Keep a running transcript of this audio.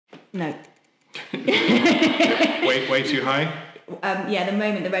No. way too high? Yeah, the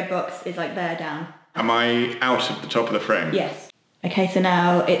moment the red box is like there down. Am I out at the top of the frame? Yes. Okay, so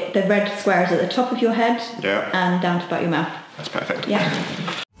now the red square is at the top of your head. Yeah. And down to about your mouth. That's perfect. Yeah.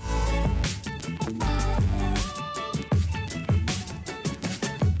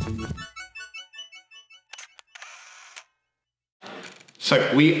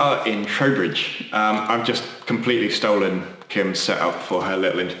 So we are in Trowbridge. I've just completely stolen Kim's setup for her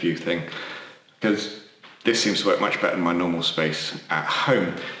little interview thing because this seems to work much better than my normal space at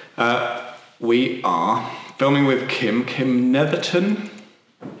home. We are filming with Kim Netherton.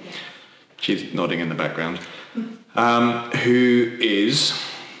 She's nodding in the background. Who is,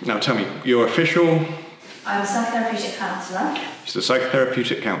 now tell me, your official? I'm a psychotherapeutic counsellor. She's a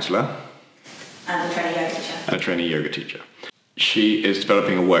psychotherapeutic counsellor. And a trainee yoga teacher. And a trainee yoga teacher. She is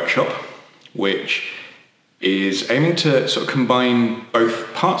developing a workshop which is aiming to sort of combine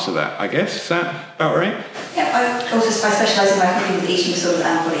both parts of that, I guess. Is that about right? Yeah, I specialise in working with eating disorders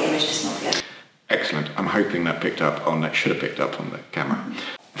and body image dysmorphia. Excellent. I'm hoping that should have picked up on the camera. In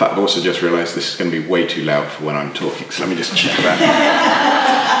fact, I've also just realised this is going to be way too loud for when I'm talking, so let me just check that.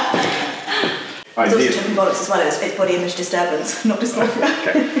 It's also tripping bollocks as well, it's body image disturbance, not dysmorphia.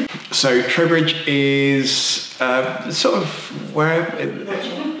 Okay. So Trowbridge is sort of where?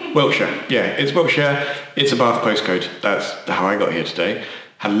 Wiltshire. Yeah, it's Wiltshire. It's a Bath postcode. That's how I got here today.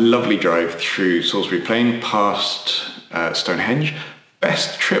 Had a lovely drive through Salisbury Plain past Stonehenge.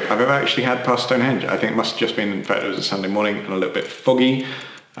 Best trip I've ever actually had past Stonehenge. I think it must have just been, in fact, it was a Sunday morning and a little bit foggy.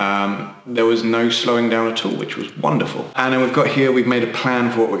 There was no slowing down at all, which was wonderful. And then we've made a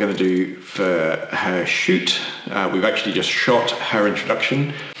plan for what we're going to do for her shoot. We've actually just shot her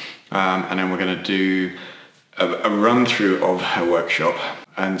introduction. And then we're going to do a run through of her workshop.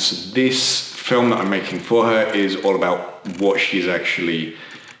 And so this film that I'm making for her is all about what she's going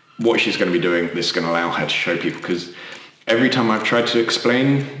to be doing. This is going to allow her to show people, because every time I've tried to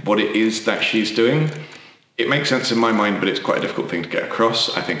explain what it is that she's doing, it makes sense in my mind, but it's quite a difficult thing to get across.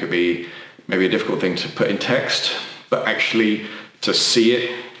 I think it'd be maybe a difficult thing to put in text, but actually to see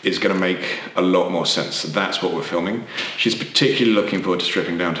it is going to make a lot more sense. So that's what we're filming. She's particularly looking forward to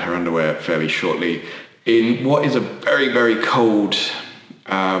stripping down to her underwear fairly shortly in what is a very, very cold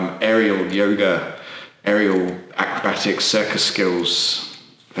aerial acrobatics, circus skills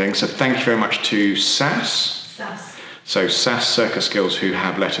thing. So thank you very much to SAS. So SAS Circus Skills, who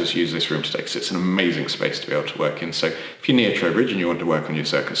have let us use this room today, because it's an amazing space to be able to work in. So if you're near Trowbridge and you want to work on your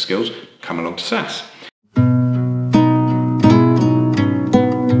circus skills, come along to SAS.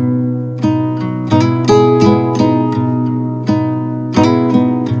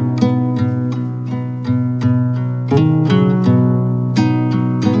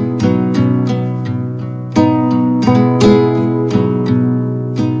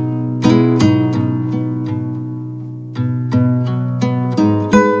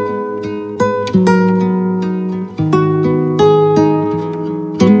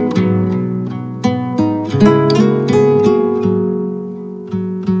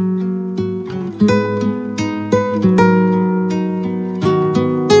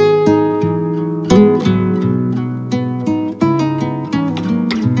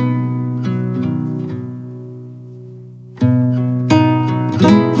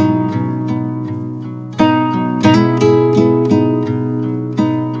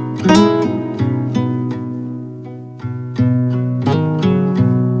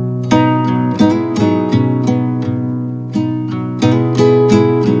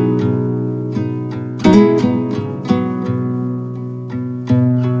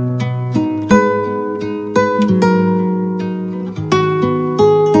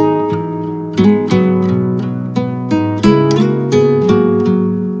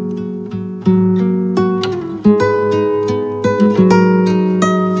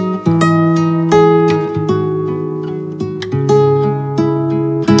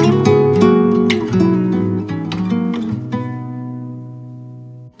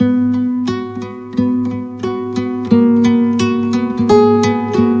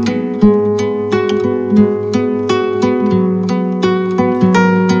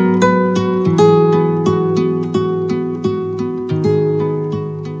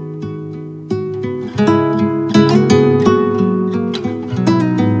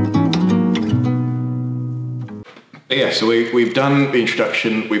 Yeah, so we've done the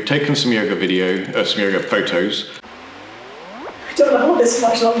introduction, we've taken some yoga photos. I don't want to hold this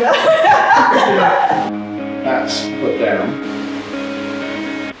much longer. That's put down.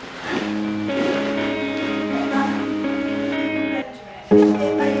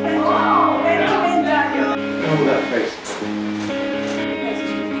 Oh, that face.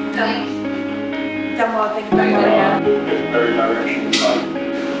 Done well, things going on, yeah. Very directional side.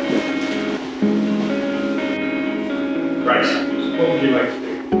 Right, what would you like to do?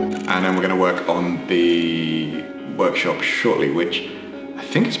 And then we're going to work on the workshop shortly, which I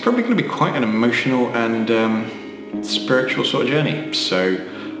think is probably going to be quite an emotional and spiritual sort of journey. So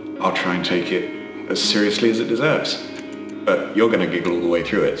I'll try and take it as seriously as it deserves. But you're going to giggle all the way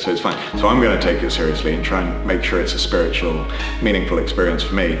through it, so it's fine. So I'm going to take it seriously and try and make sure it's a spiritual, meaningful experience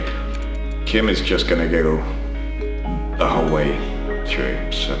for me. Kim is just going to giggle the whole way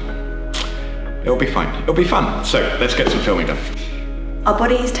through, so it'll be fine. It'll be fun. So let's get some filming done. Our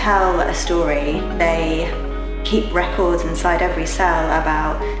bodies tell a story. They keep records inside every cell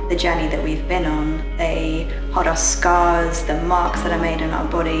about the journey that we've been on. They hold our scars, the marks that are made on our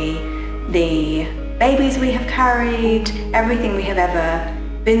body, the babies we have carried, everything we have ever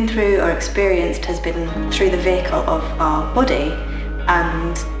been through or experienced has been through the vehicle of our body.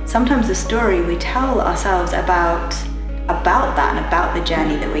 And sometimes the story we tell ourselves about that and about the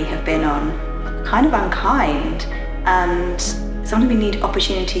journey that we have been on, kind of unkind. And sometimes we need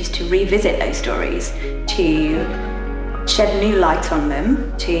opportunities to revisit those stories, to shed new light on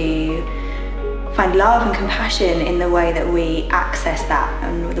them, to find love and compassion in the way that we access that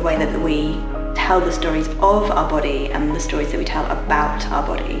and the way that we tell the stories of our body and the stories that we tell about our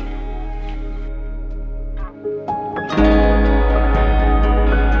body.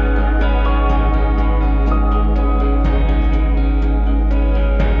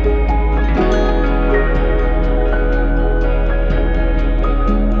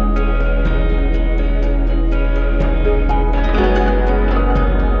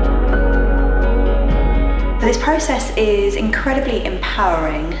 This process is incredibly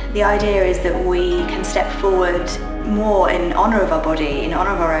empowering. The idea is that we can step forward more in honour of our body, in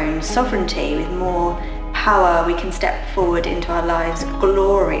honour of our own sovereignty, with more power. We can step forward into our lives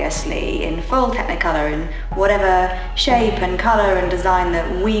gloriously, in full Technicolor, in whatever shape and colour and design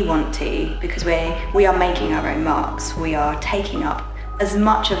that we want to, because we are making our own marks. We are taking up as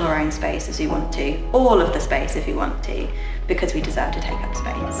much of our own space as we want to, all of the space if we want to, because we deserve to take up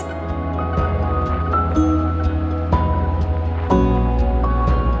space.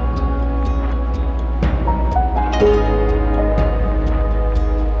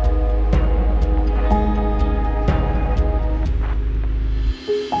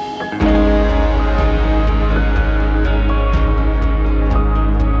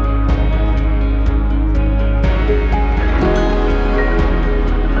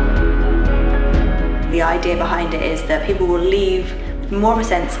 The idea behind it is that people will leave with more of a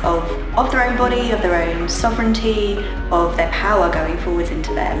sense of their own body, of their own sovereignty, of their power going forwards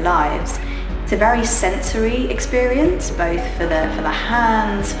into their lives. It's a very sensory experience, both for the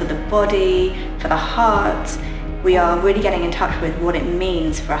hands, for the body, for the heart. We are really getting in touch with what it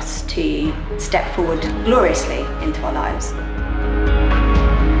means for us to step forward gloriously into our lives.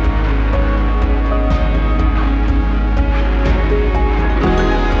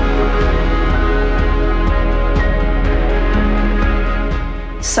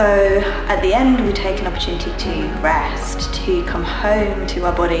 So at the end we take an opportunity to rest, to come home to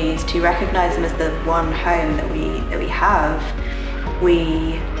our bodies, to recognise them as the one home that we have.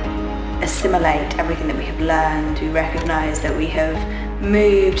 We assimilate everything that we have learned. We recognise that we have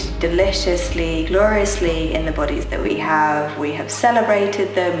moved deliciously, gloriously in the bodies that we have. We have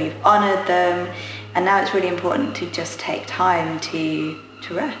celebrated them, we've honoured them, and now it's really important to just take time to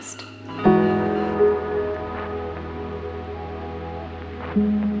rest.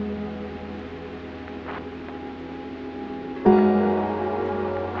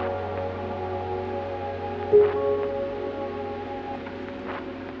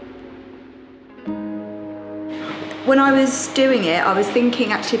 When I was doing it, I was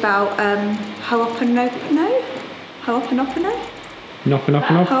thinking actually about Ho'oponopono? Ho'oponopono?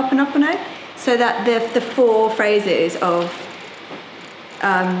 Ho'oponopono. So that the four phrases of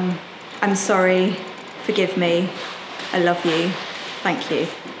I'm sorry, forgive me, I love you, thank you.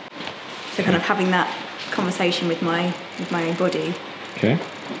 So kind of having that conversation with my own body. Okay.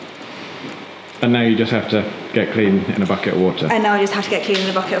 And now you just have to get clean in a bucket of water. And now I just have to get clean in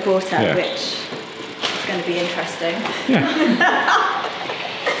a bucket of water, Yeah. which is going to be interesting. Yeah.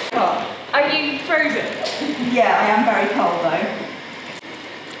 What? Are you frozen? Yeah, I am very cold though.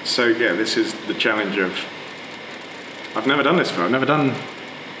 So yeah, this is the challenge of, I've never done this before, I've never done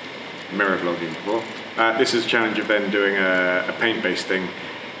mirror vlogging before. This is a challenge of then doing a paint-based thing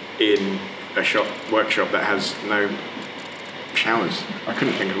in a workshop that has no showers. I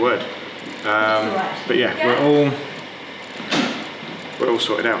couldn't think of a word. But yeah, we're all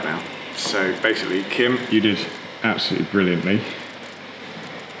sorted out now. So basically, Kim, You did absolutely brilliantly.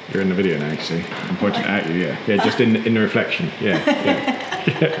 You're in the video now, you see. I'm pointing at you, yeah. Yeah, just in the reflection. Yeah.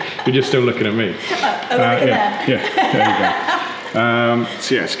 You're just still looking at me. There. Yeah, there you go.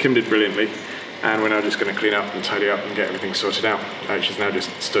 So yes, Kim did brilliantly. And we're now just going to clean up and tidy up and get everything sorted out. She's now just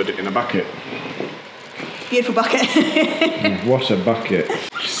stood in a bucket. Beautiful bucket. What a bucket.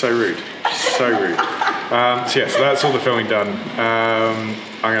 She's so rude. So that's all the filming done. I'm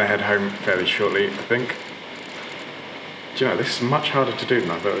going to head home fairly shortly, I think. Do you know, this is much harder to do than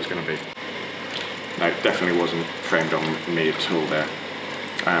I thought it was going to be. No, it definitely wasn't framed on me at all there.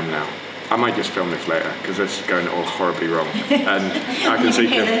 I am now. I might just film this later because this is going all horribly wrong. And I can see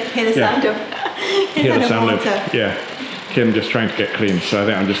Kim. Hear the sound of water. Yeah. Kim just trying to get clean, so I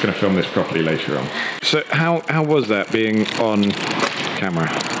think I'm just going to film this properly later on. So how was that being on camera?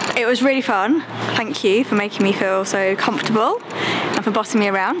 It was really fun. Thank you for making me feel so comfortable and for bossing me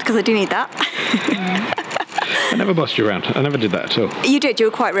around, because I do need that. I never bossed you around. I never did that at all. You did. You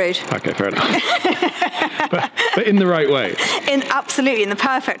were quite rude. Okay, fair enough. but in the right way. Absolutely, in the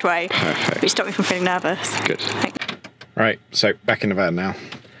perfect way. Perfect. Which stopped me from feeling nervous. Good. Right, so back in the van now.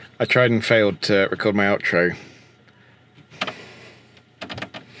 I tried and failed to record my outro.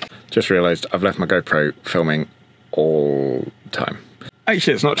 Just realised I've left my GoPro filming all the time.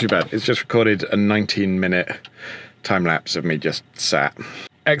 Actually, it's not too bad. It's just recorded a 19-minute time-lapse of me just sat.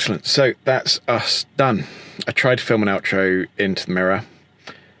 Excellent, so that's us done. I tried to film an outro into the mirror,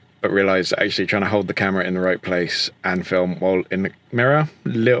 but realised that actually trying to hold the camera in the right place and film while in the mirror, a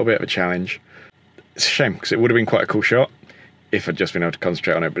little bit of a challenge. It's a shame, because it would have been quite a cool shot if I'd just been able to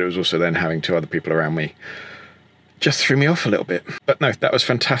concentrate on it, but it was also then having two other people around me just threw me off a little bit. But no, that was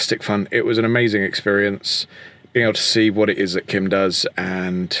fantastic fun. It was an amazing experience, being able to see what it is that Kim does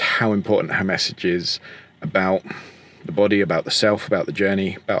and how important her message is about the body, about the self, about the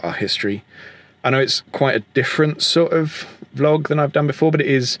journey, about our history. I know it's quite a different sort of vlog than I've done before, but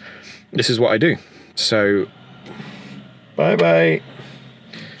this is what I do. So, bye-bye.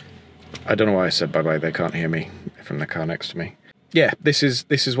 I don't know why I said bye-bye, they can't hear me from the car next to me. Yeah, this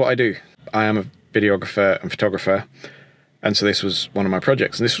is what I do. I am a videographer and photographer, and so this was one of my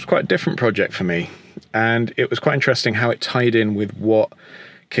projects, and this was quite a different project for me, and it was quite interesting how it tied in with what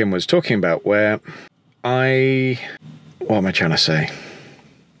Kim was talking about, where what am I trying to say?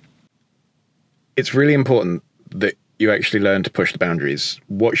 It's really important that you actually learn to push the boundaries.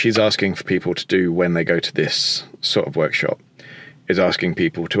 What she's asking for people to do when they go to this sort of workshop is asking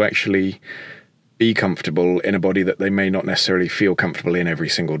people to actually be comfortable in a body that they may not necessarily feel comfortable in every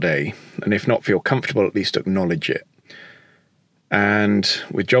single day. And if not feel comfortable, at least acknowledge it. And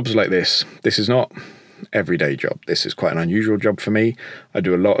with jobs like this is not everyday job. This is quite an unusual job for me. I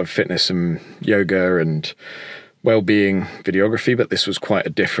do a lot of fitness and yoga and well-being videography, but this was quite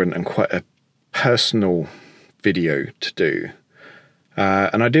a different and quite a personal video to do.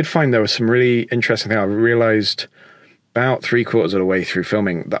 And I did find there was some really interesting things. I realised about 3/4 of the way through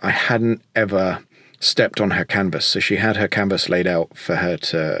filming that I hadn't ever stepped on her canvas. So she had her canvas laid out for her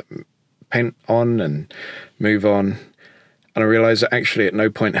to paint on and move on. And I realised that actually at no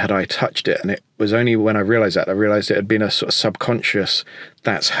point had I touched it. And it was only when I realised that, I realised it had been a sort of subconscious,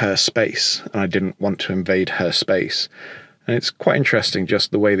 that's her space. And I didn't want to invade her space. And it's quite interesting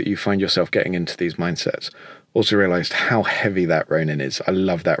just the way that you find yourself getting into these mindsets. Also realised how heavy that Ronin is. I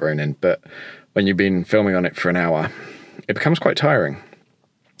love that Ronin, but when you've been filming on it for an hour, it becomes quite tiring.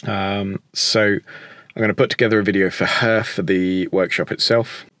 So I'm going to put together a video for her for the workshop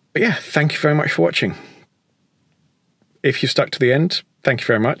itself. But yeah, thank you very much for watching. If you stuck to the end, thank you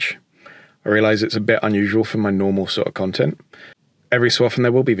very much. I realise it's a bit unusual for my normal sort of content. Every so often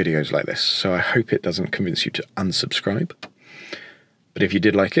there will be videos like this, so I hope it doesn't convince you to unsubscribe. But if you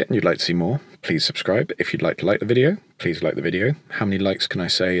did like it and you'd like to see more, please subscribe. If you'd like to like the video, please like the video. How many likes can I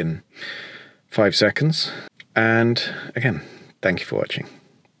say in 5 seconds? And again, thank you for watching.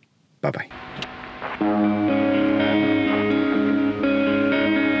 Bye-bye.